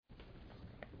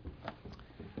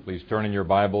Please turn in your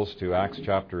Bibles to Acts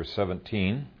chapter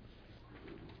 17.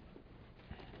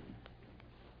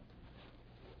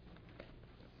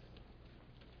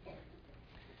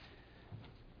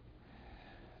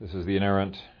 This is the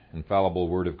inerrant, infallible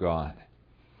Word of God.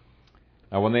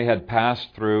 Now when they had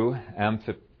passed through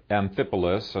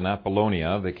Amphipolis and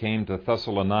Apollonia, they came to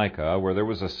Thessalonica, where there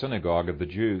was a synagogue of the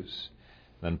Jews.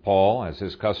 Then Paul, as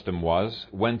his custom was,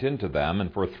 went into them,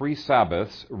 and for 3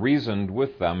 Sabbaths reasoned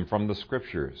with them from the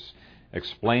Scriptures,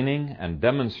 explaining and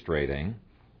demonstrating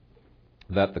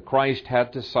that the Christ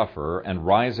had to suffer and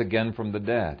rise again from the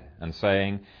dead, and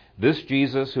saying, "This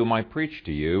Jesus whom I preach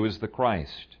to you is the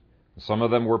Christ." Some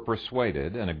of them were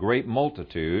persuaded, and a great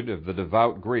multitude of the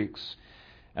devout Greeks,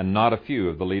 and not a few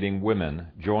of the leading women,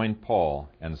 joined Paul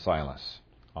and Silas.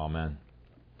 Amen.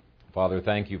 Father,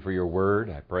 thank you for your word.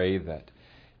 I pray that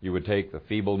you would take the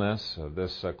feebleness of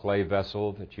this clay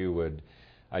vessel, that you would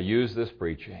use this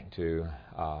preaching to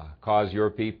cause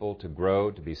your people to grow,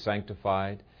 to be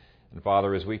sanctified. And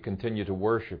Father, as we continue to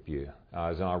worship you,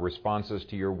 as in our responses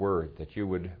to your word, that you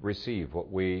would receive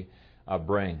what we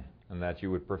bring, and that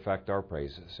you would perfect our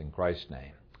praises. In Christ's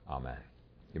name, amen.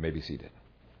 You may be seated.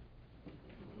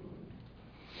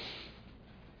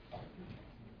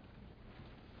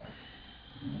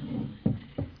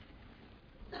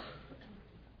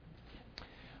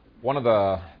 One of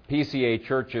the PCA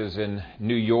churches in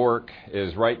New York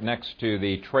is right next to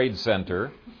the Trade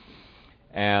Center,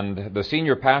 and the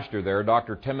senior pastor there,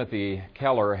 Dr. Timothy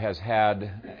Keller, has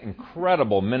had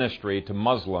incredible ministry to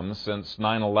Muslims since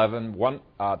 9/11. One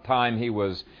time he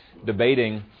was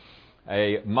debating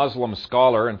a Muslim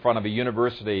scholar in front of a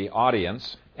university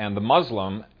audience, and the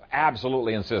Muslim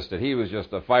absolutely insisted, he was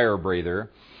just a fire breather,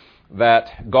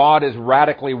 that God is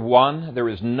radically one. There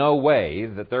is no way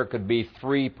that there could be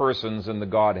 3 persons in the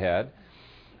Godhead,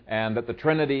 and that the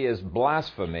Trinity is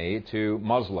blasphemy to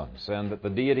Muslims, and that the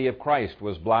deity of Christ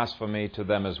was blasphemy to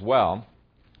them as well.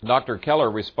 Dr.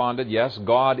 Keller responded, yes,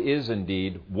 God is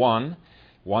indeed one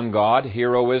God.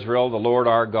 Hear, O Israel, the Lord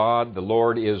our God, the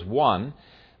Lord is one.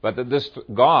 But that this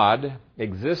God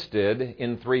existed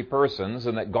in 3 persons,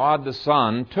 and that God the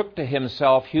Son took to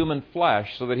himself human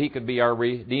flesh so that he could be our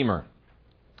Redeemer.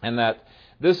 And that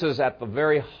this is at the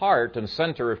very heart and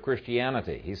center of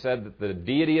Christianity. He said that the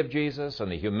deity of Jesus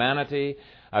and the humanity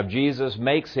of Jesus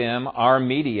makes him our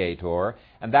mediator,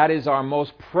 and that is our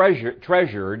most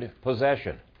treasured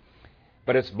possession.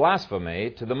 But it's blasphemy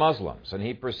to the Muslims, and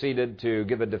he proceeded to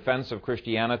give a defense of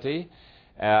Christianity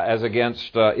as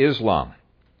against Islam.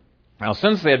 Now,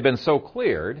 since they had been so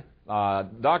cleared,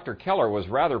 Dr. Keller was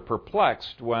rather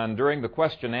perplexed when, during the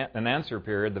question and answer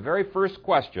period, the very first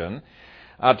question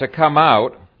to come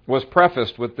out was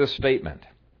prefaced with this statement.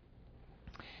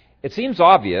 It seems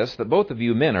obvious that both of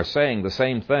you men are saying the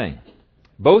same thing.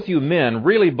 Both you men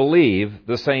really believe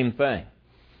the same thing.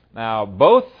 Now,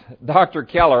 both Dr.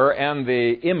 Keller and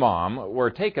the Imam were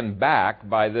taken back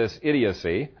by this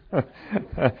idiocy,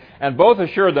 and both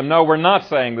assured them, no, we're not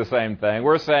saying the same thing.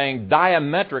 We're saying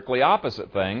diametrically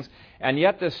opposite things, and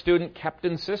yet this student kept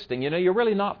insisting, you're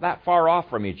really not that far off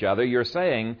from each other. You're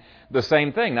saying the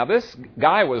same thing. Now, this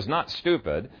guy was not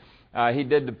stupid. He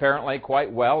did apparently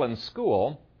quite well in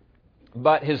school,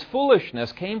 but his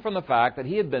foolishness came from the fact that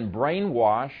he had been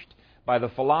brainwashed by the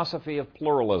philosophy of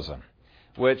pluralism,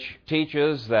 which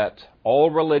teaches that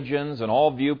all religions and all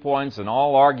viewpoints and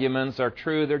all arguments are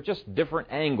true. They're just different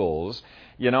angles,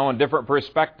 and different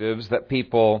perspectives that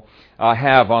people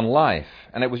have on life.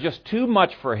 And it was just too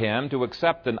much for him to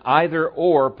accept an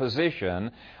either-or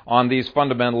position on these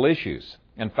fundamental issues.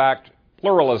 In fact,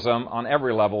 pluralism on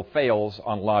every level fails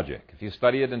on logic. If you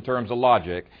study it in terms of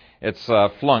logic, it's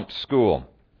flunked school.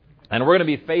 And we're going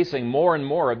to be facing more and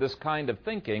more of this kind of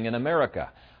thinking in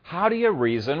America. How do you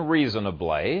reason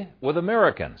reasonably with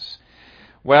Americans?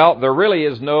 Well, there really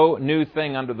is no new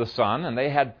thing under the sun, and they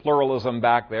had pluralism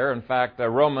back there. In fact, the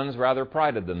Romans rather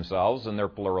prided themselves in their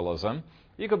pluralism.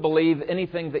 You could believe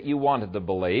anything that you wanted to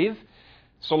believe,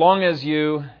 so long as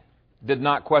you did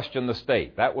not question the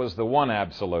state. That was the one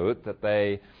absolute that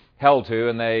they held to,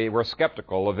 and they were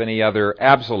skeptical of any other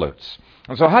absolutes.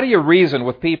 And so how do you reason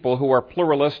with people who are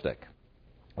pluralistic?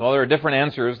 Well, there are different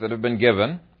answers that have been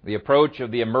given. The approach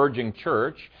of the emerging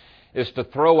church is to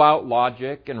throw out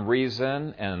logic and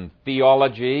reason and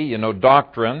theology,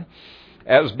 doctrine,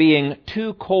 as being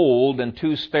too cold and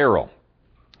too sterile.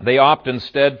 They opt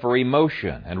instead for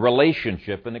emotion and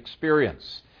relationship and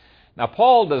experience. Now,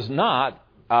 Paul does not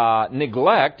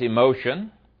neglect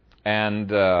emotion and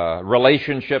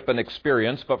relationship and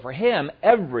experience, but for him,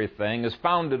 everything is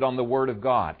founded on the Word of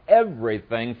God.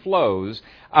 Everything flows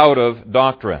out of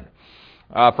doctrine.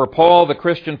 For Paul, the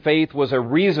Christian faith was a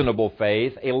reasonable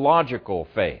faith, a logical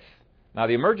faith. Now,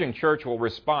 the emerging church will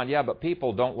respond, yeah, but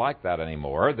people don't like that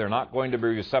anymore. They're not going to be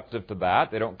receptive to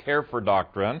that. They don't care for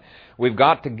doctrine. We've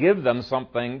got to give them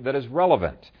something that is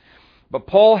relevant. But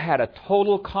Paul had a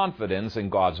total confidence in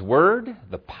God's Word,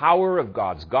 the power of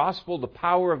God's gospel, the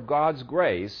power of God's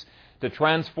grace to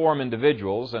transform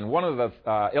individuals. And one of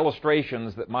the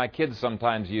illustrations that my kids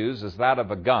sometimes use is that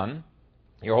of a gun.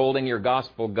 You're holding your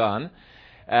gospel gun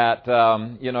at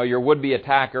your would-be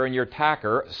attacker, and your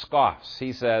attacker scoffs.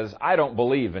 He says, I don't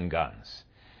believe in guns.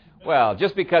 Well,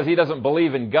 just because he doesn't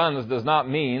believe in guns does not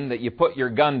mean that you put your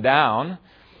gun down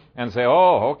and say,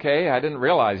 oh, okay, I didn't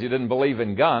realize you didn't believe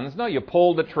in guns. No, you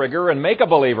pull the trigger and make a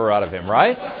believer out of him,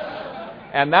 right?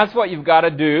 And that's what you've got to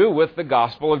do with the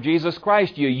gospel of Jesus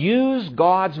Christ. You use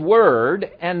God's Word,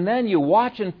 and then you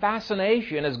watch in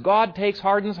fascination as God takes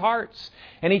hardened hearts,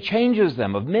 and He changes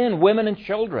them of men, women, and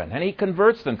children, and He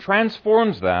converts them,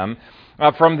 transforms them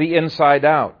from the inside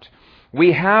out.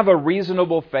 We have a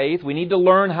reasonable faith. We need to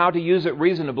learn how to use it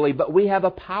reasonably, but we have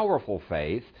a powerful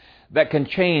faith that can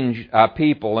change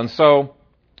people. And so,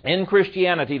 in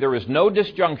Christianity, there is no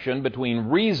disjunction between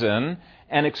reason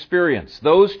and experience.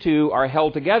 Those two are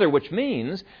held together, which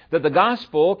means that the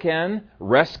gospel can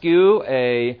rescue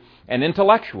an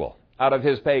intellectual out of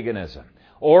his paganism,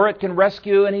 or it can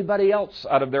rescue anybody else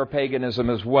out of their paganism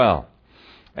as well.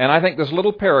 And I think this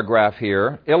little paragraph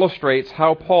here illustrates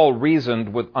how Paul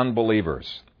reasoned with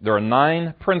unbelievers. There are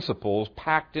 9 principles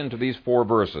packed into these 4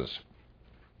 verses.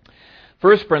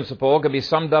 First principle can be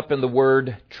summed up in the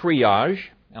word triage,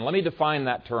 and let me define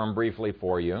that term briefly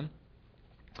for you.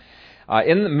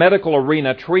 In the medical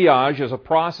arena, triage is a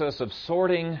process of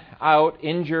sorting out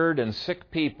injured and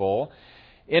sick people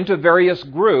into various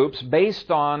groups based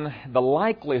on the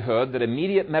likelihood that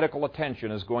immediate medical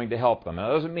attention is going to help them. Now,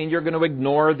 that doesn't mean you're going to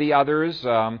ignore the others.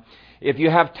 If you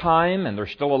have time and they're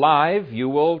still alive, you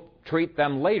will treat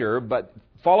them later, but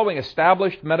following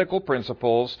established medical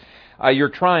principles, you're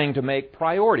trying to make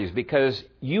priorities because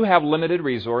you have limited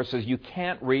resources. You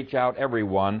can't reach out to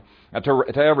everyone.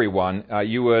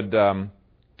 You would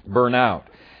burn out.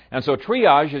 And so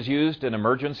triage is used in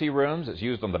emergency rooms. It's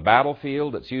used on the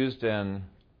battlefield. It's used in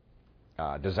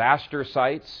disaster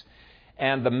sites.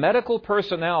 And the medical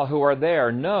personnel who are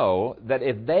there know that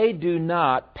if they do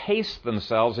not pace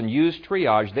themselves and use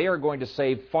triage, they are going to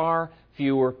save far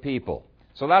fewer people.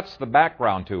 So that's the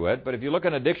background to it. But if you look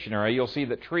in a dictionary, you'll see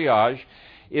that triage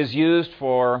is used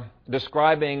for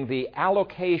describing the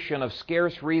allocation of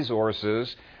scarce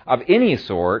resources of any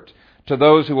sort to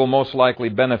those who will most likely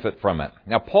benefit from it.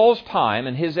 Now, Paul's time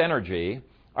and his energy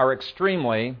are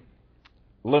extremely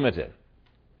limited,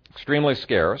 extremely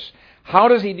scarce. How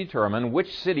does he determine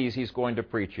which cities he's going to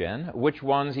preach in, which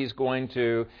ones he's going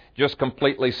to just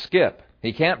completely skip?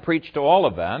 He can't preach to all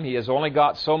of them. He has only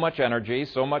got so much energy,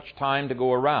 so much time to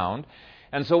go around.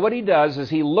 And so what he does is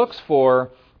he looks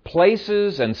for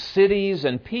places and cities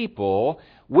and people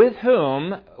with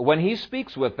whom, when he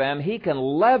speaks with them, he can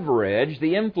leverage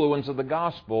the influence of the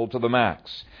gospel to the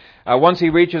max. Once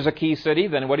he reaches a key city,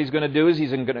 then what he's going to do is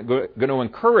he's going to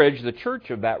encourage the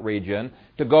church of that region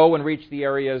to go and reach the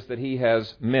areas that he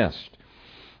has missed.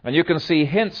 And you can see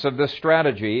hints of this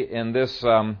strategy in this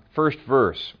first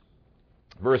verse.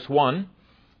 Verse 1,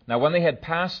 Now when they had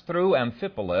passed through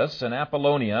Amphipolis and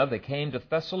Apollonia, they came to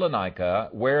Thessalonica,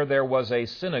 where there was a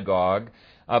synagogue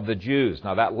of the Jews.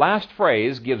 Now that last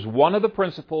phrase gives one of the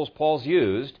principles Paul's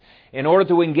used in order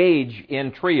to engage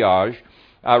in triage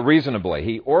reasonably.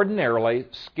 He ordinarily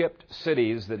skipped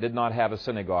cities that did not have a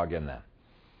synagogue in them.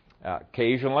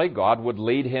 Occasionally, God would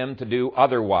lead him to do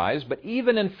otherwise, but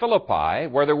even in Philippi,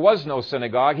 where there was no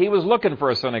synagogue, he was looking for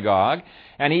a synagogue,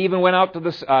 and he even went out to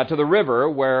the river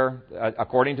where,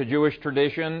 according to Jewish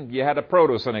tradition, you had a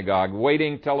proto-synagogue,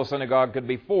 waiting till a synagogue could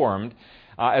be formed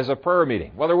as a prayer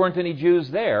meeting. Well, there weren't any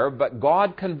Jews there, but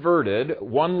God converted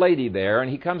one lady there, and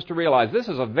he comes to realize this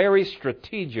is a very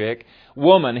strategic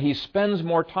woman. He spends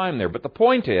more time there. But the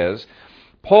point is,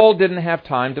 Paul didn't have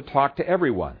time to talk to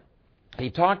everyone. He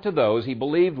talked to those he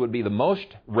believed would be the most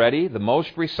ready, the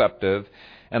most receptive,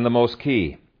 and the most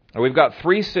key. Now, we've got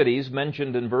 3 cities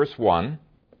mentioned in verse 1.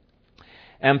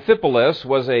 Amphipolis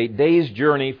was a day's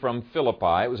journey from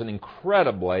Philippi. It was an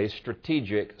incredibly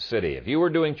strategic city. If you were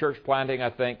doing church planting, I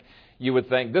think you would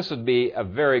think this would be a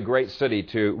very great city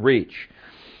to reach.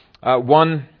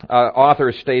 One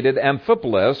author stated,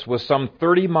 Amphipolis was some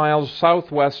 30 miles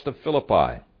southwest of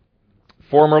Philippi.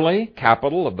 Formerly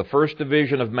capital of the First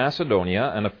Division of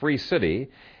Macedonia and a free city,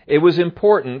 it was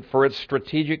important for its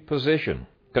strategic position,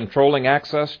 controlling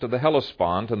access to the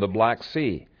Hellespont and the Black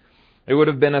Sea. It would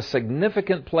have been a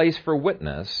significant place for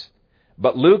witness,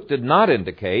 but Luke did not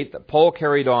indicate that Paul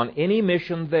carried on any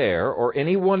mission there or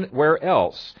anywhere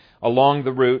else along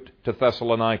the route to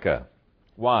Thessalonica.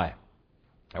 Why?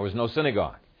 There was no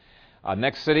synagogue.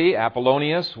 Next city,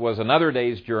 Apollonius, was another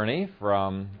day's journey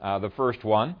from the first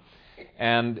one,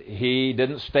 and he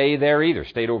didn't stay there either.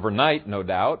 Stayed overnight, no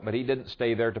doubt, but he didn't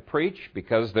stay there to preach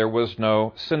because there was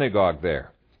no synagogue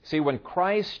there. See, when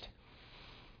Christ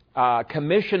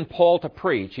commissioned Paul to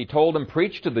preach, he told him,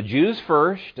 preach to the Jews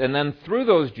first, and then through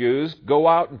those Jews, go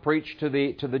out and preach to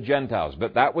the Gentiles.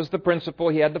 But that was the principle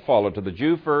he had to follow, to the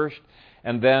Jew first,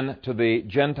 and then to the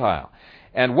Gentile.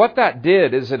 And what that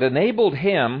did is it enabled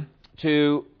him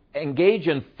to engage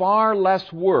in far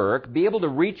less work, be able to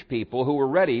reach people who were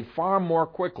ready far more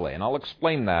quickly. And I'll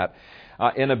explain that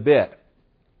in a bit.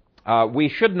 We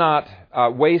should not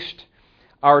waste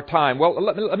our time. Well,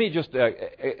 let me just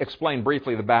explain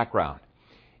briefly the background.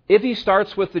 If he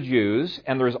starts with the Jews,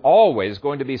 and there's always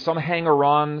going to be some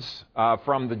hanger-ons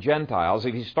from the Gentiles,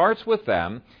 if he starts with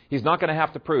them, he's not going to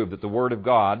have to prove that the Word of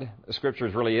God, the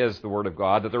Scriptures really is the Word of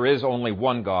God, that there is only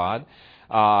one God,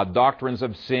 doctrines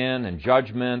of sin and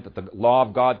judgment, that the law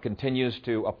of God continues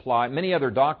to apply, many other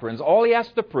doctrines. All he has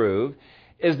to prove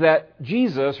is that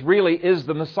Jesus really is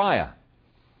the Messiah.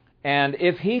 And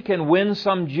if he can win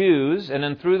some Jews, and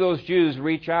then through those Jews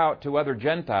reach out to other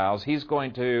Gentiles, he's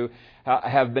going to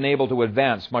have been able to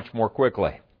advance much more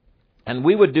quickly. And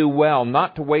we would do well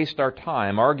not to waste our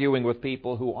time arguing with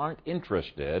people who aren't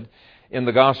interested in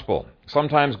the gospel.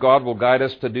 Sometimes God will guide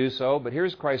us to do so, but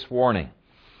here's Christ's warning.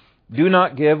 Do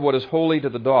not give what is holy to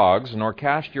the dogs, nor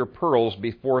cast your pearls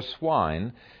before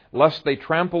swine, lest they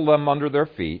trample them under their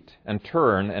feet and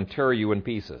turn and tear you in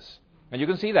pieces. And you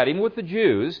can see that even with the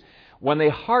Jews, when they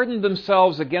hardened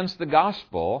themselves against the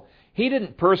gospel, he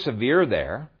didn't persevere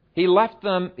there. He left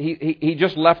them. He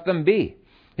just left them be.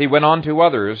 He went on to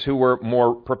others who were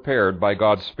more prepared by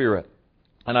God's Spirit.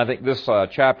 And I think this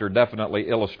chapter definitely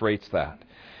illustrates that.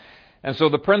 And so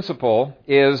the principle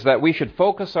is that we should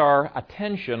focus our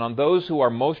attention on those who are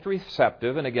most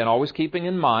receptive, and again, always keeping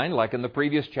in mind, like in the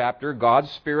previous chapter,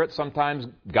 God's Spirit sometimes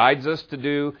guides us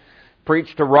to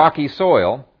preach to rocky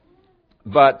soil,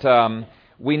 but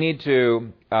we need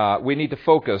to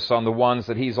focus on the ones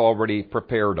that He's already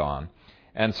prepared on.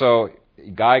 And so a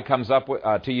guy comes up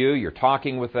to you, you're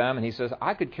talking with them, and he says,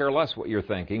 I could care less what you're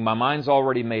thinking. My mind's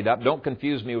already made up. Don't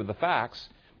confuse me with the facts.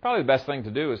 Probably the best thing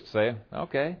to do is to say,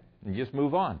 okay, and just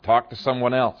move on. Talk to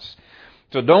someone else.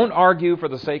 So don't argue for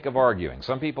the sake of arguing.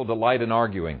 Some people delight in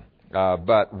arguing,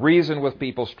 but reason with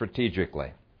people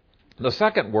strategically. The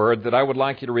second word that I would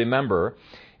like you to remember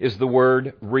is the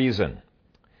word reason.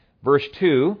 Verse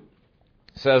 2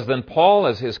 says, Then Paul,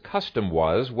 as his custom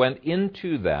was, went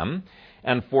into them,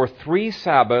 and for 3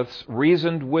 Sabbaths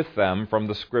reasoned with them from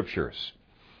the Scriptures.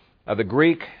 The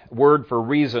Greek word for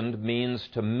reasoned means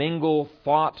to mingle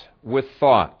thought with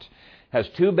thought. Has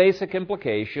 2 basic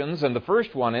implications, and the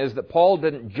first one is that Paul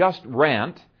didn't just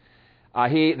rant.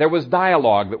 There was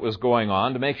dialogue that was going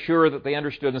on to make sure that they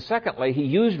understood. And secondly, he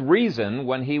used reason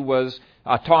when he was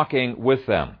talking with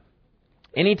them.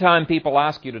 Anytime people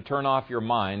ask you to turn off your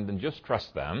mind and just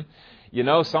trust them, you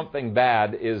know something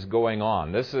bad is going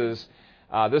on. This is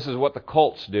what the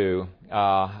cults do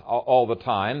all the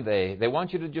time. They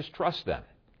want you to just trust them.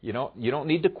 You don't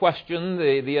need to question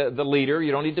the leader.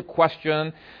 You don't need to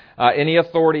question any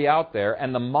authority out there.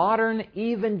 And the modern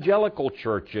evangelical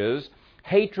church's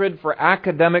hatred for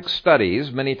academic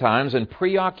studies, many times, and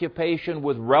preoccupation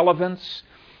with relevance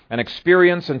and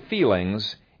experience and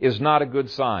feelings is not a good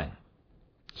sign.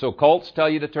 So cults tell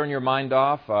you to turn your mind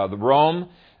off. The Rome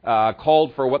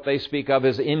called for what they speak of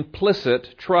as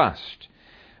implicit trust.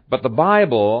 But the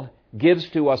Bible gives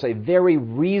to us a very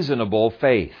reasonable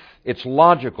faith. It's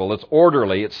logical, it's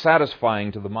orderly, it's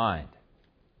satisfying to the mind.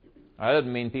 That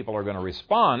doesn't mean people are going to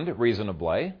respond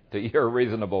reasonably to your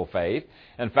reasonable faith.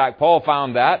 In fact, Paul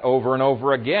found that over and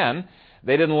over again.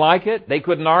 They didn't like it. They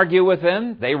couldn't argue with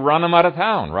him. They run him out of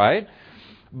town, right?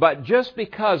 But just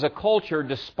because a culture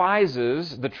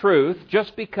despises the truth,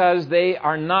 just because they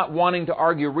are not wanting to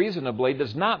argue reasonably,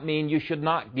 does not mean you should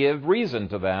not give reason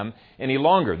to them any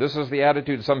longer. This is the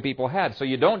attitude some people had. So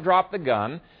you don't drop the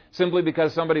gun simply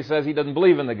because somebody says he doesn't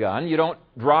believe in the gun. You don't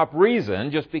drop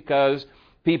reason just because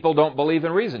people don't believe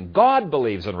in reason. God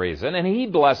believes in reason, and He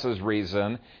blesses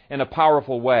reason in a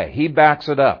powerful way. He backs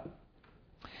it up.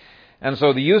 And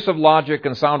so the use of logic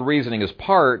and sound reasoning is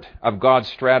part of God's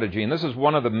strategy. And this is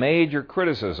one of the major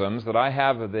criticisms that I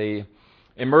have of the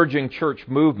emerging church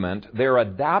movement. They're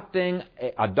adopting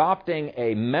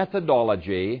a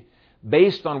methodology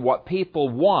based on what people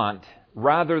want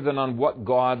rather than on what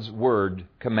God's Word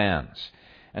commands.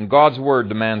 And God's Word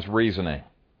demands reasoning.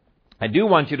 I do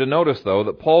want you to notice, though,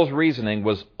 that Paul's reasoning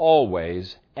was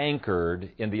always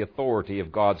anchored in the authority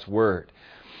of God's Word.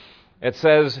 It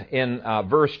says in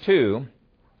verse 2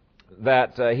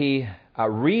 that he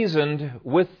reasoned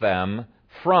with them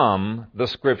from the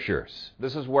Scriptures.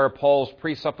 This is where Paul's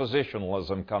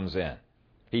presuppositionalism comes in.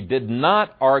 He did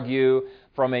not argue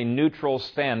from a neutral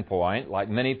standpoint like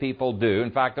many people do.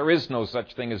 In fact, there is no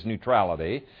such thing as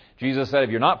neutrality. Jesus said, if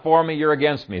you're not for me, you're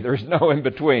against me. There's no in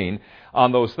between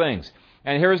on those things.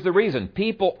 And here's the reason.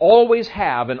 People always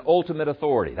have an ultimate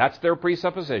authority. That's their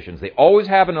presuppositions. They always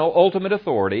have an ultimate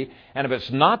authority. And if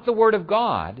it's not the Word of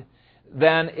God,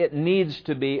 then it needs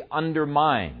to be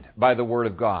undermined by the Word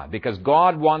of God, because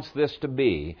God wants this to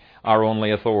be our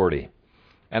only authority.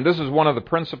 And this is one of the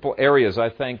principal areas I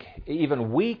think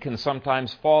even we can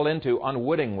sometimes fall into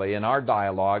unwittingly in our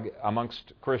dialogue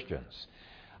amongst Christians.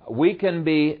 We can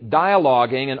be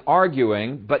dialoguing and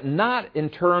arguing, but not in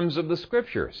terms of the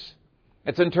Scriptures.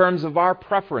 It's in terms of our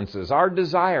preferences, our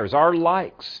desires, our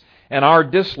likes, and our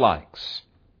dislikes.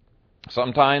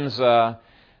 Sometimes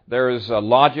there's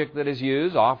logic that is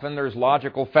used. Often there's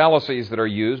logical fallacies that are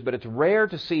used, but it's rare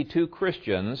to see two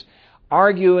Christians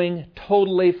arguing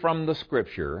totally from the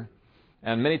Scripture.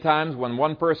 And many times when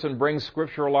one person brings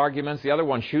scriptural arguments, the other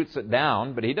one shoots it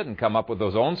down, but he didn't come up with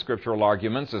those own scriptural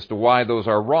arguments as to why those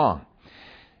are wrong.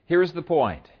 Here's the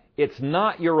point. It's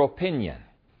not your opinion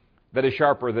that is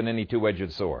sharper than any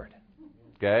two-edged sword.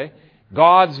 Okay?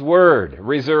 God's Word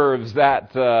reserves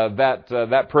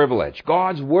that privilege.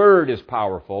 God's Word is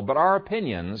powerful, but our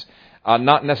opinions are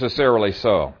not necessarily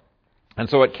so. And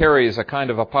so it carries a kind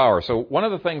of a power. So one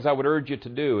of the things I would urge you to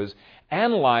do is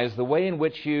analyze the way in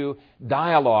which you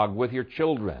dialogue with your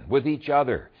children, with each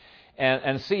other,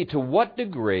 and see to what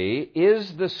degree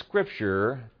is the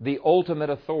Scripture the ultimate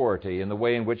authority in the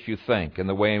way in which you think, in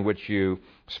the way in which you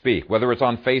speak, whether it's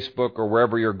on Facebook or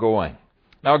wherever you're going.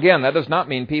 Now again, that does not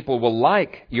mean people will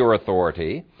like your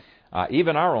authority.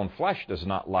 Even our own flesh does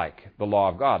not like the law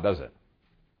of God, does it?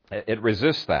 It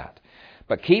resists that.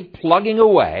 But keep plugging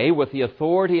away with the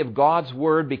authority of God's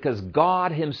Word, because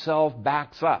God Himself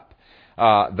backs up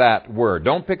that Word.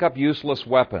 Don't pick up useless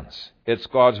weapons. It's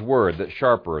God's Word that's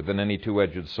sharper than any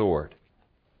two-edged sword.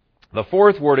 The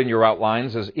fourth word in your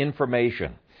outlines is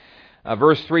information.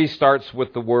 Verse 3 starts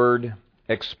with the word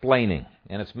explaining.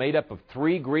 And it's made up of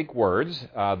three Greek words.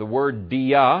 The word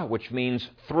dia, which means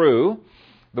through.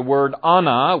 The word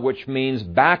ana, which means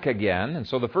back again. And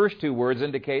so the first two words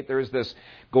indicate there's this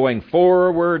going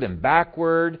forward and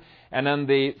backward. And then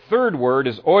the third word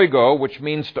is oigo, which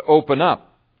means to open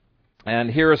up. And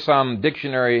here are some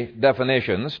dictionary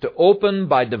definitions. To open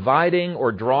by dividing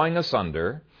or drawing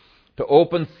asunder. To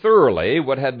open thoroughly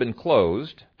what had been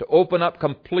closed. To open up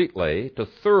completely. To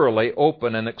thoroughly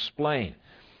open and explain.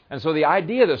 And so the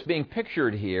idea that's being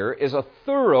pictured here is a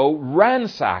thorough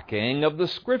ransacking of the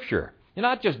Scripture. You're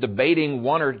not just debating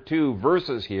one or two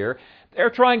verses here. They're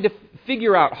trying to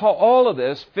figure out how all of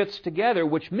this fits together,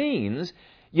 which means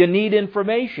you need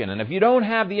information. And if you don't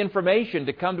have the information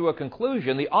to come to a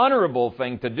conclusion, the honorable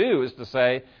thing to do is to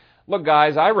say, look,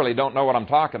 guys, I really don't know what I'm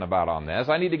talking about on this.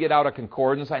 I need to get out a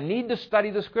concordance. I need to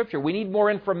study the Scripture. We need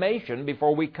more information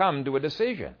before we come to a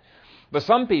decision. But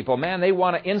some people, man, they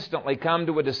want to instantly come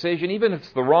to a decision, even if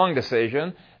it's the wrong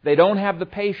decision. They don't have the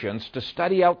patience to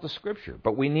study out the Scripture.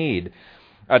 But we need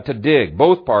to dig.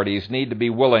 Both parties need to be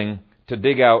willing to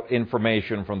dig out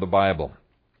information from the Bible.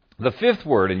 The fifth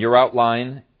word in your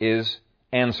outline is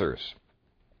answers.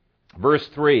 Verse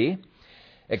 3,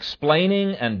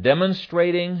 explaining and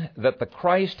demonstrating that the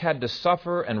Christ had to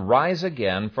suffer and rise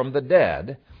again from the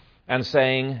dead, and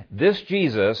saying, this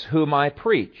Jesus whom I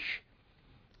preach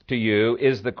to you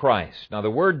is the Christ. Now the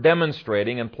word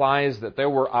demonstrating implies that there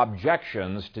were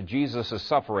objections to Jesus'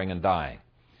 suffering and dying.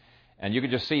 And you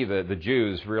could just see the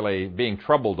Jews really being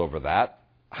troubled over that.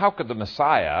 How could the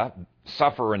Messiah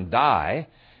suffer and die?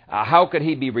 How could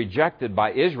he be rejected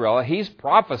by Israel? He's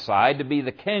prophesied to be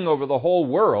the king over the whole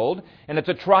world, and it's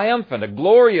a triumphant, a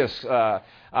glorious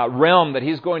realm that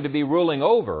he's going to be ruling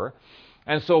over.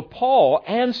 And so Paul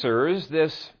answers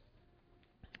this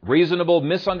reasonable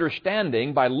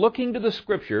misunderstanding by looking to the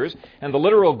Scriptures, and the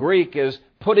literal Greek is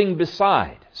putting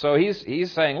beside. So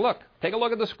he's saying, look, take a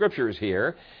look at the Scriptures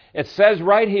here. It says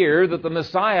right here that the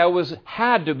Messiah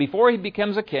before he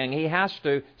becomes a king, he has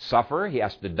to suffer, he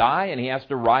has to die, and he has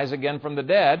to rise again from the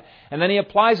dead. And then he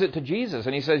applies it to Jesus,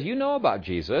 and he says, you know about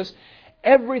Jesus.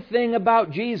 Everything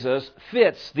about Jesus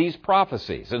fits these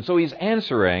prophecies. And so he's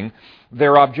answering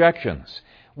their objections.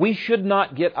 We should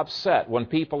not get upset when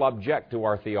people object to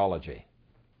our theology.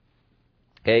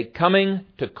 Okay, coming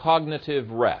to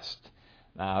cognitive rest.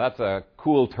 Now, that's a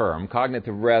cool term.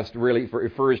 Cognitive rest really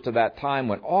refers to that time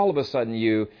when all of a sudden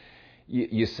you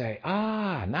say,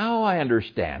 now I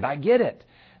understand. I get it.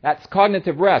 That's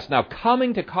cognitive rest. Now,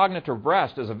 coming to cognitive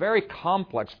rest is a very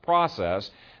complex process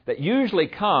that usually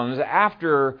comes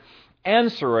after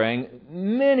answering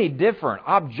many different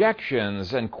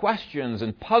objections and questions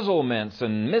and puzzlements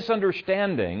and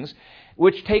misunderstandings,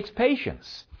 which takes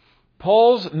patience.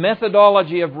 Paul's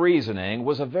methodology of reasoning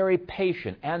was a very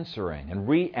patient answering and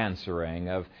re-answering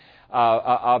of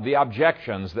the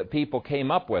objections that people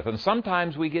came up with. And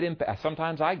sometimes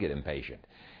sometimes I get impatient.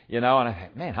 And I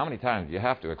think, man, how many times do you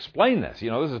have to explain this?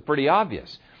 This is pretty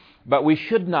obvious. But we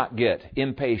should not get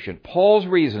impatient. Paul's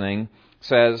reasoning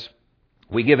says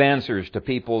we give answers to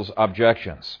people's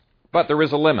objections. But there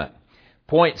is a limit.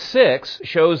 Point 6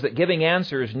 shows that giving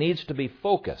answers needs to be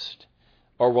focused,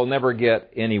 or we'll never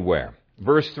get anywhere.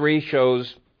 Verse 3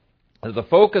 shows that the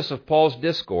focus of Paul's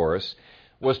discourse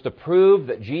was to prove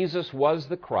that Jesus was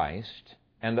the Christ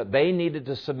and that they needed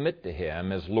to submit to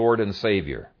Him as Lord and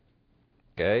Savior.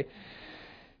 Okay?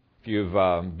 If you've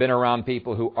been around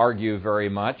people who argue very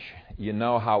much, you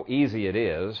know how easy it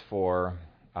is for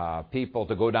people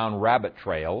to go down rabbit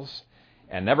trails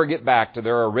and never get back to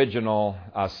their original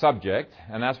subject,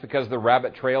 and that's because the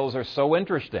rabbit trails are so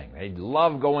interesting. They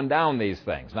love going down these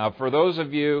things. Now, for those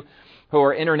of you who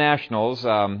are internationals,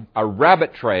 a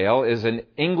rabbit trail is an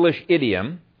English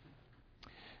idiom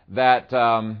that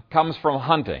comes from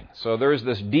hunting. So there's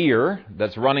this deer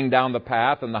that's running down the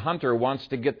path, and the hunter wants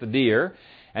to get the deer,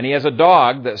 and he has a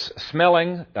dog that's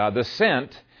smelling the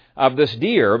scent of this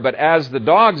deer, but as the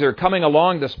dogs are coming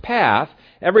along this path,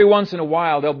 every once in a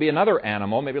while there'll be another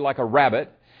animal, maybe like a rabbit,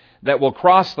 that will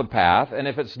cross the path, and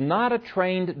if it's not a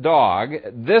trained dog,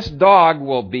 this dog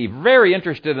will be very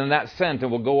interested in that scent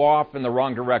and will go off in the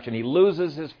wrong direction. He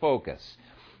loses his focus.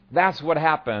 That's what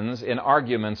happens in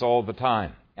arguments all the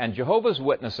time. And Jehovah's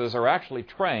Witnesses are actually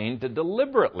trained to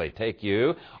deliberately take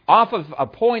you off of a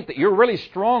point that you're really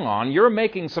strong on, you're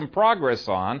making some progress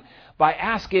on, by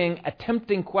asking a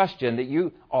tempting question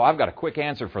that I've got a quick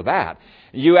answer for that.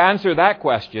 You answer that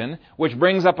question, which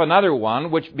brings up another one,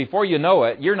 which before you know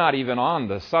it, you're not even on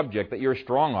the subject that you're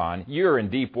strong on. You're in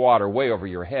deep water way over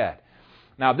your head.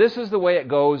 Now, this is the way it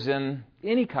goes in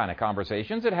any kind of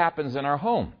conversations. It happens in our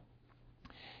home.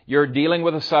 You're dealing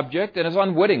with a subject, and it's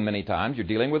unwitting many times. You're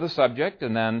dealing with a subject,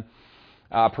 and then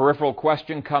a peripheral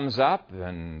question comes up,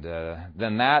 and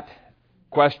then that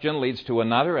question leads to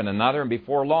another, and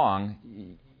before long,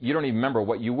 you don't even remember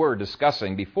what you were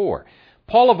discussing before.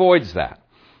 Paul avoids that.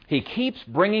 He keeps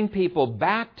bringing people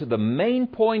back to the main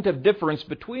point of difference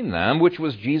between them, which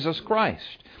was Jesus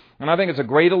Christ. And I think it's a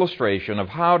great illustration of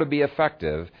how to be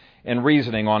effective in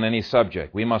reasoning on any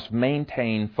subject. We must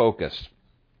maintain focus.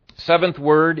 Seventh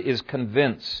word is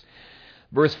convince.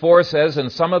 Verse 4 says,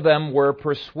 and some of them were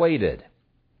persuaded.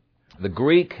 The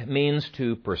Greek means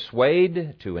to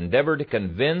persuade, to endeavor to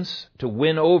convince, to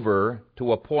win over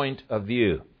to a point of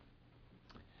view.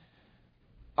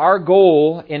 Our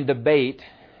goal in debate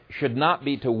should not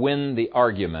be to win the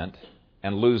argument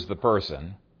and lose the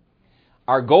person.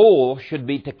 Our goal should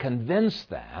be to convince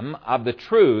them of the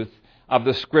truth of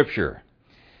the Scripture.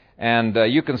 And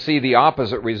you can see the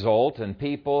opposite result in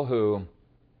people who,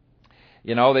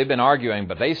 they've been arguing,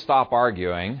 but they stop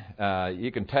arguing.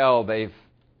 You can tell they've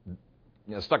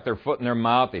stuck their foot in their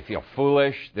mouth. They feel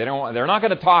foolish. They're not going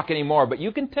to talk anymore, but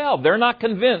you can tell they're not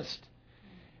convinced.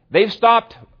 They've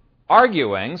stopped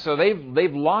arguing, so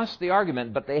they've lost the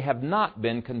argument, but they have not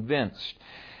been convinced.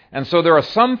 And so there are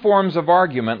some forms of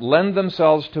argument lend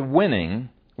themselves to winning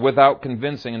without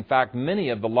convincing. In fact, many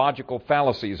of the logical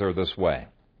fallacies are this way.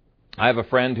 I have a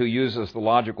friend who uses the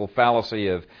logical fallacy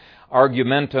of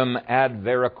argumentum ad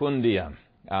veracundiam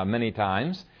many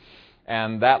times.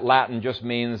 And that Latin just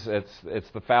means it's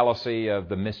the fallacy of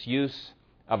the misuse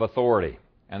of authority.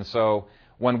 And so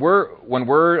when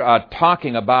we're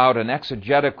talking about an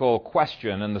exegetical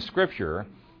question in the Scripture,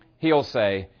 he'll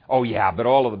say, oh yeah, but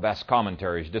all of the best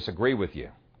commentaries disagree with you.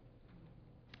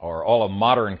 Or all of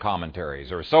modern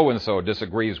commentaries, or so-and-so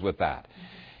disagrees with that.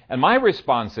 And my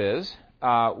response is,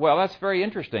 well, that's very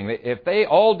interesting. If they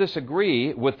all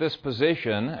disagree with this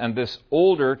position and this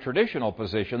older traditional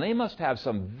position, they must have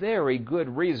some very good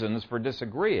reasons for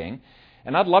disagreeing,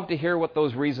 and I'd love to hear what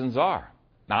those reasons are.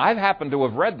 Now, I've happened to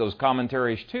have read those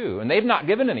commentaries too, and they've not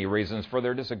given any reasons for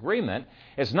their disagreement.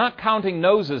 It's not counting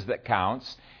noses that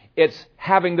counts, it's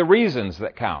having the reasons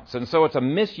that counts. And so it's a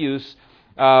misuse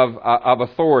of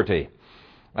authority.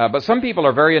 But some people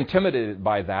are very intimidated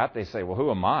by that. They say, well,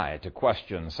 who am I to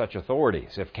question such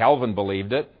authorities? If Calvin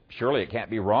believed it, surely it can't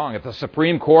be wrong. If the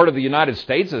Supreme Court of the United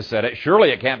States has said it, surely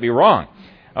it can't be wrong.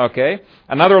 Okay?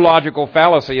 Another logical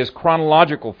fallacy is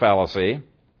chronological fallacy.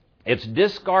 It's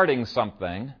discarding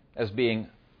something as being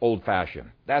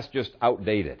old-fashioned. That's just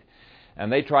outdated.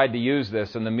 And they tried to use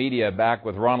this in the media back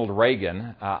with Ronald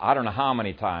Reagan. I don't know how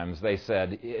many times they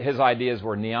said his ideas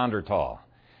were Neanderthal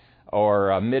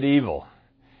or medieval.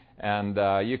 And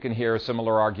you can hear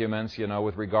similar arguments,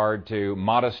 with regard to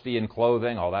modesty in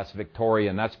clothing. Oh, that's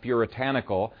Victorian, that's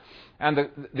puritanical. And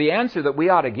the answer that we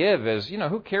ought to give is,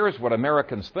 who cares what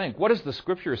Americans think? What does the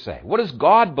Scripture say? What does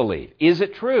God believe? Is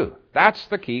it true? That's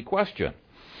the key question.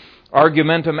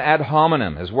 Argumentum ad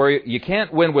hominem is where you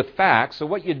can't win with facts, so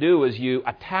what you do is you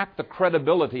attack the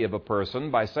credibility of a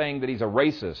person by saying that he's a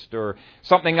racist or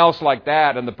something else like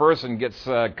that, and the person gets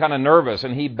kind of nervous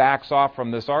and he backs off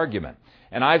from this argument.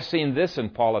 And I've seen this in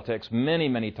politics many,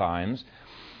 many times,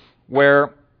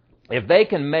 where if they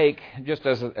can make, just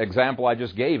as an example I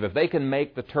just gave, if they can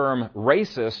make the term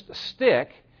racist stick,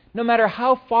 no matter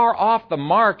how far off the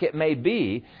mark it may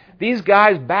be, these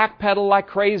guys backpedal like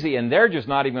crazy, and they're just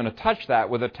not even going to touch that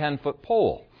with a 10-foot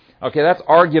pole. Okay, that's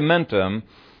argumentum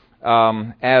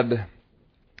ad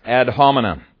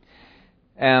hominem.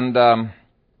 And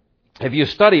if you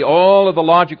study all of the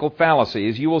logical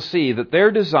fallacies, you will see that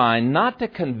they're designed not to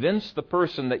convince the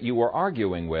person that you are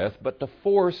arguing with, but to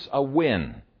force a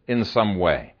win in some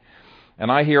way.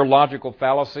 And I hear logical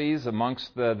fallacies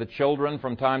amongst the children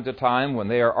from time to time when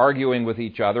they are arguing with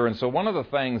each other. And so one of the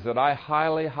things that I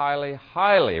highly, highly,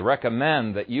 highly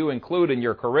recommend that you include in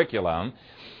your curriculum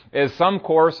is some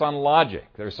course on logic.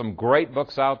 There's some great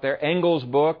books out there. Engel's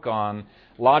book on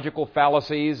logical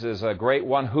fallacies is a great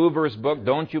one. Hoover's book,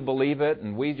 Don't You Believe It?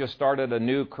 And we just started a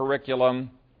new curriculum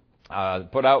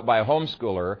put out by a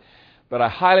homeschooler. But I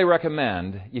highly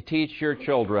recommend you teach your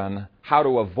children how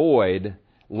to avoid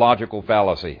logical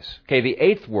fallacies. Okay, the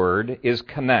 8th word is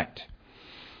connect.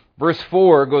 Verse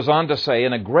 4 goes on to say,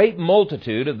 and a great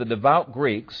multitude of the devout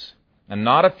Greeks, and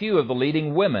not a few of the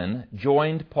leading women,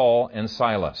 joined Paul and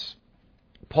Silas.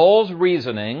 Paul's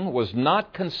reasoning was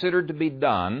not considered to be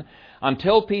done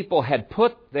until people had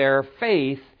put their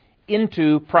faith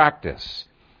into practice.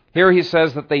 Here he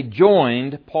says that they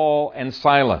joined Paul and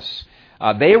Silas.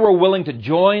 They were willing to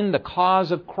join the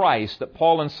cause of Christ that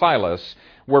Paul and Silas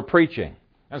were preaching.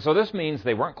 And so this means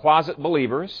they weren't closet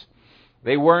believers.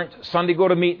 They weren't Sunday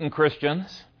go-to-meeting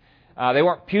Christians. They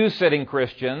weren't pew-sitting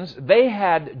Christians. They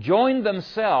had joined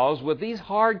themselves with these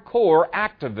hardcore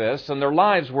activists, and their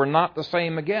lives were not the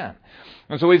same again.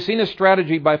 And so we've seen a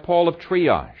strategy by Paul of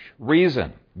triage,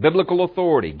 reason, biblical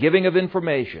authority, giving of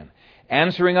information,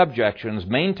 answering objections,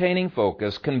 maintaining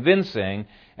focus, convincing,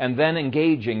 and then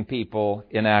engaging people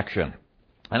in action.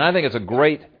 And I think it's a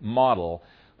great model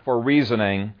for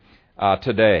reasoning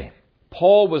today.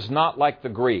 Paul was not like the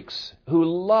Greeks who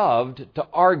loved to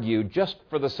argue just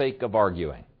for the sake of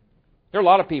arguing. There are a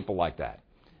lot of people like that.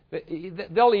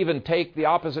 They'll even take the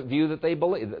opposite view that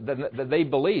they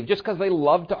believe just because they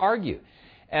love to argue.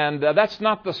 And that's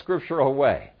not the scriptural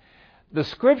way. The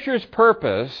Scripture's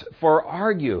purpose for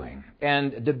arguing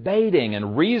and debating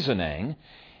and reasoning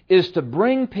is to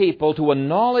bring people to a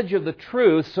knowledge of the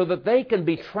truth so that they can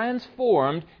be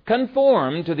transformed,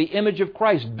 conformed to the image of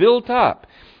Christ, built up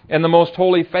in the most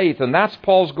holy faith. And that's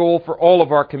Paul's goal for all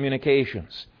of our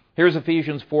communications. Here's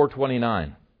Ephesians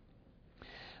 4:29.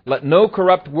 Let no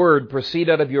corrupt word proceed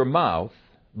out of your mouth,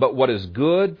 but what is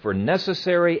good for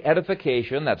necessary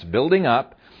edification, that's building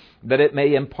up, that it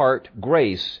may impart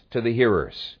grace to the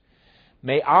hearers.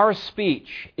 May our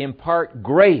speech impart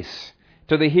grace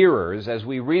to the hearers as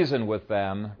we reason with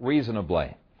them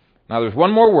reasonably. Now there's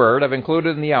one more word I've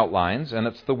included in the outlines, and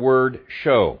it's the word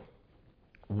show.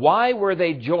 Why were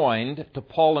they joined to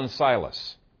Paul and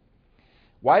Silas?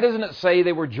 Why doesn't it say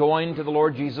they were joined to the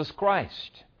Lord Jesus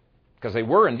Christ? Because they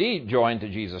were indeed joined to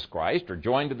Jesus Christ or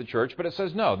joined to the church, but it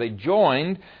says no, they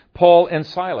joined Paul and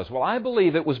Silas. Well, I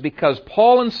believe it was because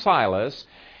Paul and Silas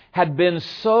had been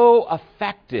so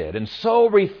affected and so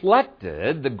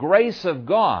reflected the grace of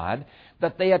God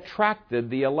that they attracted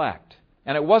the elect.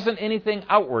 And it wasn't anything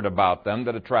outward about them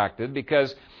that attracted,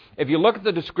 because if you look at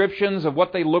the descriptions of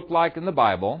what they looked like in the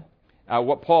Bible,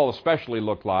 what Paul especially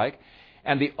looked like,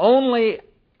 and the only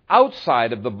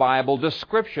outside of the Bible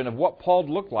description of what Paul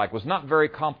looked like was not very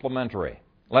complimentary.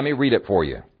 Let me read it for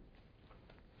you. It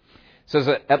says,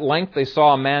 at length they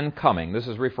saw a man coming, this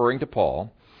is referring to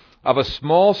Paul, of a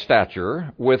small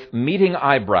stature, with meeting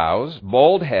eyebrows,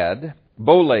 bald head,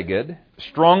 bow-legged,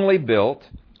 strongly built,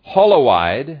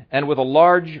 hollow-eyed, and with a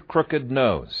large crooked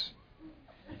nose.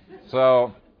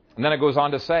 So, and then it goes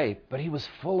on to say, but he was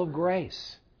full of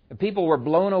grace. And people were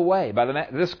blown away by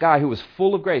this guy who was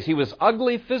full of grace. He was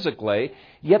ugly physically,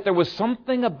 yet there was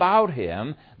something about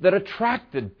him that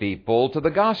attracted people to the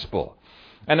gospel.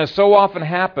 And as so often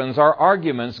happens, our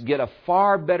arguments get a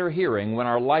far better hearing when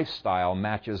our lifestyle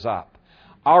matches up.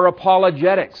 Our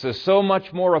apologetics is so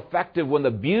much more effective when the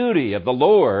beauty of the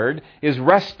Lord is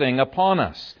resting upon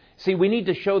us. See, we need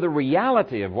to show the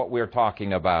reality of what we're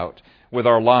talking about with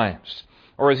our lives.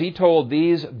 Or as he told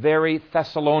these very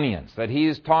Thessalonians that he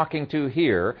is talking to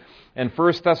here in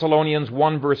 1 Thessalonians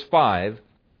 1 verse 5,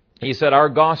 he said, our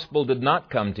gospel did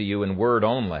not come to you in word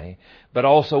only, but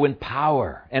also in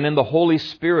power and in the Holy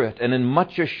Spirit and in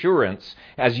much assurance,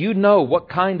 as you know what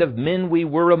kind of men we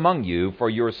were among you for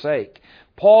your sake.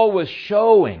 Paul was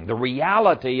showing the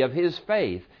reality of his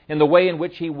faith in the way in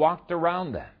which he walked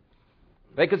around them.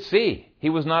 They could see he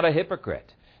was not a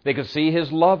hypocrite. They could see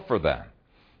his love for them.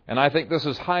 And I think this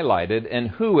is highlighted in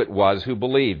who it was who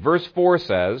believed. Verse 4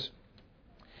 says,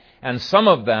 and some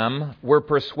of them were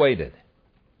persuaded.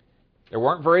 There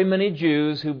weren't very many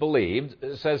Jews who believed.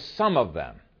 It says some of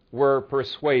them were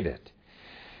persuaded.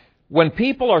 When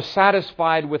people are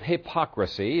satisfied with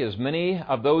hypocrisy, as many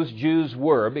of those Jews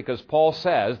were, because Paul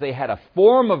says they had a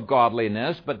form of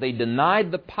godliness, but they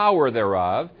denied the power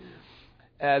thereof,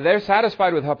 they're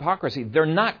satisfied with hypocrisy. They're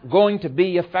not going to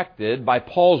be affected by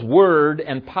Paul's word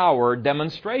and power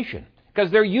demonstration, because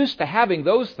they're used to having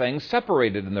those things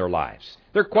separated in their lives.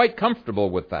 They're quite comfortable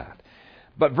with that.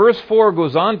 But verse 4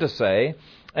 goes on to say,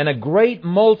 and a great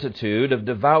multitude of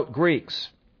devout Greeks.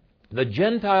 The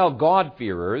Gentile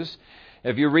God-fearers,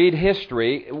 if you read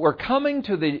history, were coming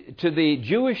to the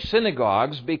Jewish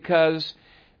synagogues because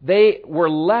they were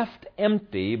left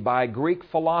empty by Greek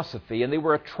philosophy, and they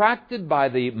were attracted by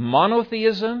the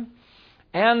monotheism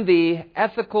and the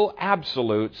ethical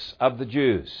absolutes of the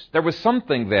Jews. There was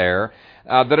something there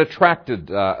that attracted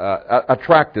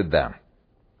them.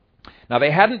 Now,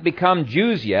 they hadn't become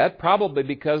Jews yet, probably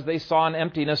because they saw an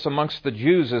emptiness amongst the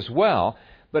Jews as well.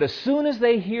 But as soon as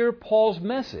they hear Paul's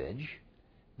message,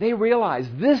 they realize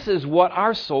this is what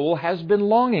our soul has been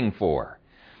longing for.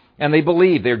 And they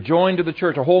believe. They're joined to the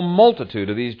church. A whole multitude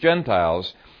of these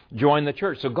Gentiles join the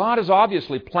church. So God has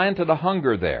obviously planted a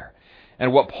hunger there.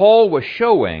 And what Paul was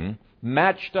showing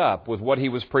matched up with what he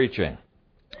was preaching.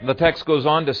 The text goes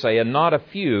on to say, and not a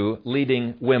few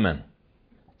leading women.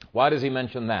 Why does he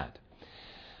mention that?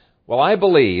 Well, I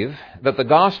believe that the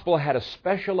gospel had a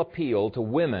special appeal to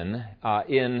women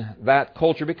in that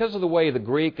culture because of the way the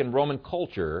Greek and Roman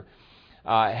culture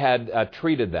had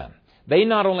treated them. They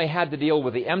not only had to deal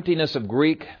with the emptiness of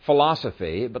Greek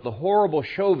philosophy, but the horrible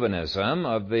chauvinism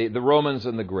of the Romans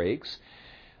and the Greeks,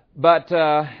 but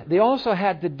they also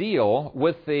had to deal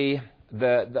with the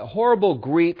horrible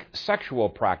Greek sexual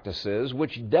practices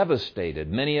which devastated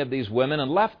many of these women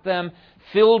and left them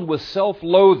filled with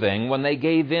self-loathing when they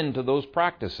gave in to those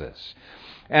practices.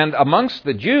 And amongst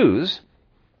the Jews,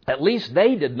 at least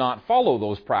they did not follow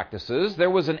those practices.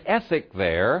 There was an ethic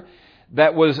there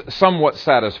that was somewhat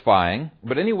satisfying.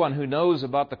 But anyone who knows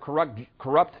about the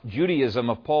corrupt Judaism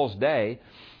of Paul's day,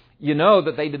 you know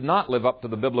that they did not live up to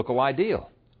the biblical ideal.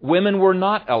 Women were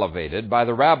not elevated by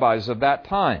the rabbis of that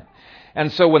time. And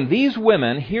so when these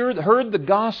women heard the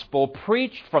gospel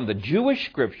preached from the Jewish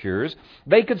scriptures,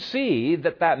 they could see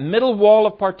that middle wall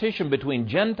of partition between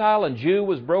Gentile and Jew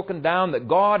was broken down, that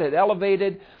God had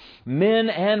elevated men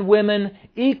and women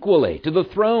equally to the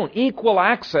throne, equal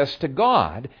access to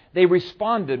God. They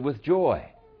responded with joy.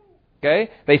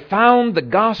 Okay? They found the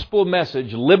gospel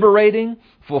message liberating,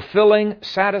 fulfilling,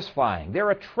 satisfying.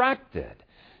 They're attracted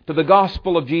to the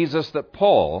gospel of Jesus that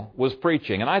Paul was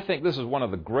preaching. And I think this is one of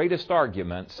the greatest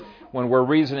arguments when we're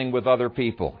reasoning with other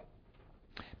people.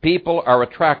 People are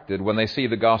attracted when they see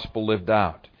the gospel lived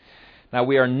out. Now,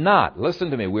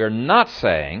 listen to me, we are not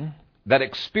saying that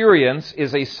experience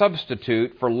is a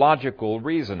substitute for logical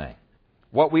reasoning.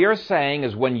 What we are saying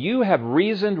is when you have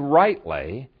reasoned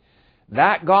rightly,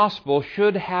 that gospel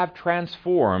should have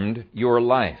transformed your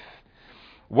life.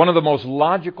 One of the most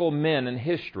logical men in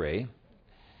history,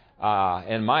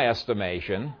 in my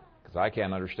estimation, because I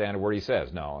can't understand a word he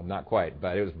says. No, not quite.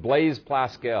 But it was Blaise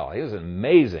Pascal. He was an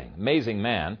amazing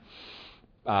man.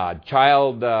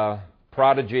 Child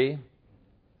prodigy,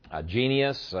 a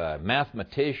genius, a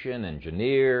mathematician,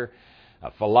 engineer,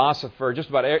 a philosopher. Just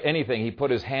about anything he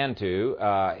put his hand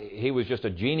to, he was just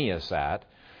a genius at.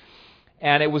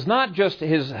 And it was not just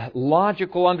his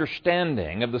logical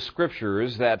understanding of the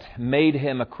Scriptures that made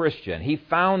him a Christian. He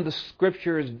found the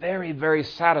Scriptures very, very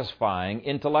satisfying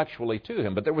intellectually to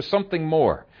him. But there was something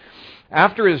more.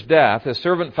 After his death, his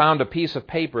servant found a piece of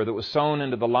paper that was sewn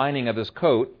into the lining of his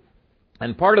coat,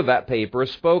 and part of that paper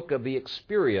spoke of the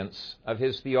experience of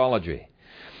his theology.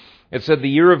 It said, the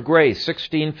year of grace,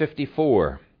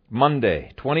 1654,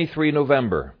 Monday, 23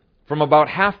 November, from about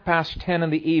 10:30 in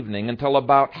the evening until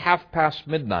about midnight,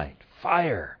 midnight,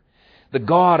 fire. The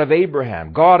God of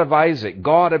Abraham, God of Isaac,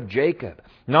 God of Jacob,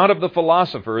 not of the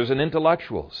philosophers and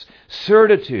intellectuals.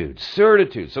 Certitude,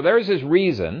 certitude. So there's his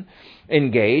reason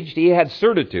engaged. He had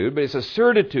certitude, but it's a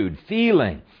certitude,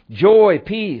 feeling, joy,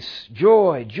 peace,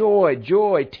 joy, joy,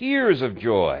 joy, tears of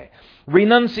joy,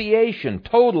 renunciation,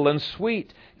 total and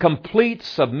sweet, complete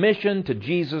submission to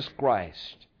Jesus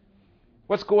Christ.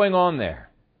 What's going on there?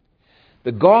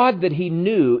 The God that he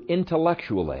knew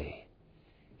intellectually,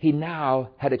 he now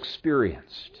had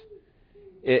experienced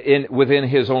within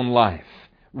his own life.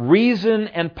 Reason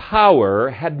and power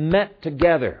had met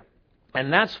together.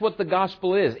 And that's what the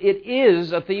gospel is. It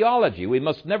is a theology. We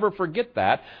must never forget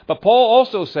that. But Paul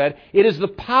also said it is the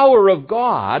power of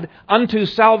God unto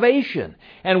salvation.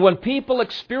 And when people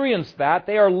experience that,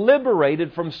 they are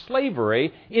liberated from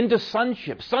slavery into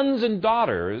sonship, sons and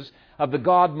daughters of the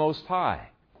God Most High.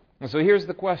 And so here's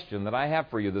the question that I have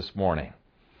for you this morning.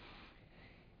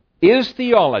 Is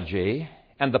theology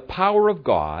and the power of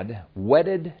God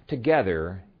wedded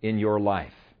together in your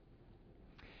life?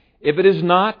 If it is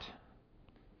not,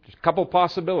 there's a couple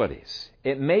possibilities.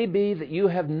 It may be that you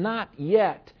have not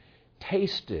yet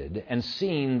tasted and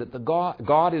seen that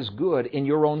God is good in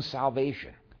your own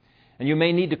salvation. And you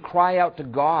may need to cry out to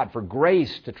God for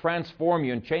grace to transform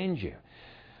you and change you.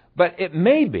 But it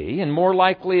may be, and more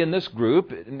likely in this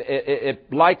group,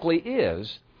 it likely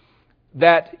is,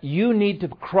 that you need to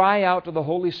cry out to the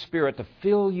Holy Spirit to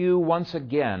fill you once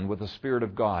again with the Spirit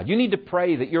of God. You need to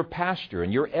pray that your pastor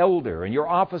and your elder and your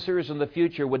officers in the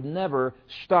future would never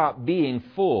stop being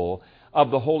full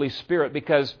of the Holy Spirit,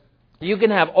 because you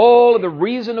can have all of the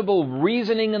reasonable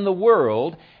reasoning in the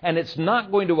world, and it's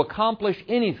not going to accomplish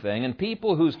anything in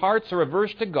people whose hearts are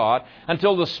averse to God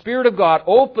until the Spirit of God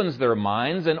opens their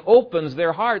minds and opens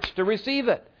their hearts to receive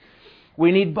it.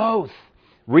 We need both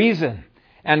reason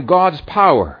and God's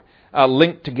power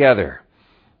linked together.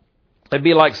 It'd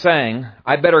be like saying,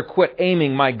 I better quit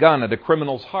aiming my gun at a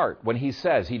criminal's heart when he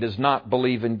says he does not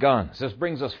believe in guns. This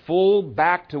brings us full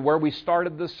back to where we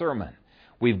started this sermon.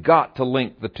 We've got to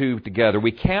link the two together.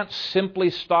 We can't simply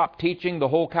stop teaching the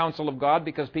whole counsel of God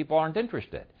because people aren't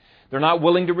interested. They're not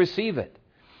willing to receive it.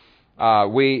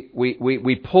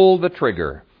 We pull the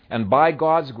trigger, and by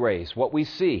God's grace, what we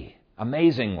see,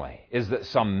 amazingly, is that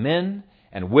some men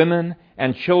and women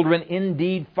and children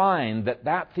indeed find that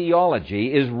that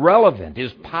theology is relevant,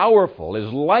 is powerful,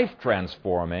 is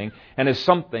life-transforming, and is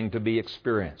something to be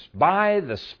experienced. By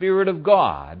the Spirit of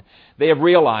God, they have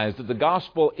realized that the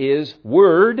gospel is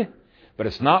word, but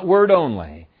it's not word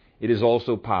only. It is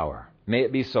also power. May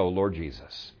it be so, Lord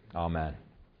Jesus. Amen.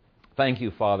 Thank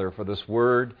you, Father, for this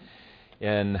word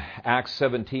in Acts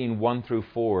 17, 1 through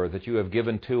 4, that you have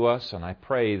given to us, and I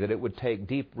pray that it would take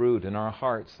deep root in our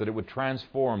hearts, that it would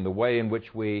transform the way in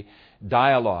which we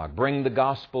dialogue, bring the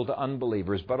gospel to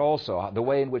unbelievers, but also the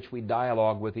way in which we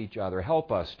dialogue with each other.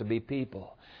 Help us to be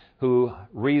people who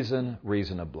reason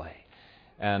reasonably.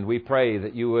 And we pray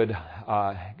that you would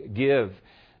give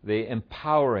the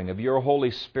empowering of your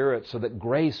Holy Spirit so that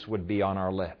grace would be on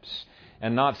our lips,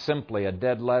 and not simply a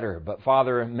dead letter. But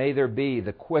Father, may there be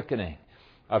the quickening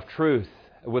of truth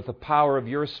with the power of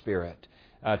your Spirit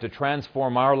to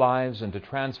transform our lives and to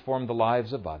transform the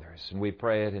lives of others. And we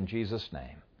pray it in Jesus'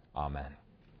 name. Amen.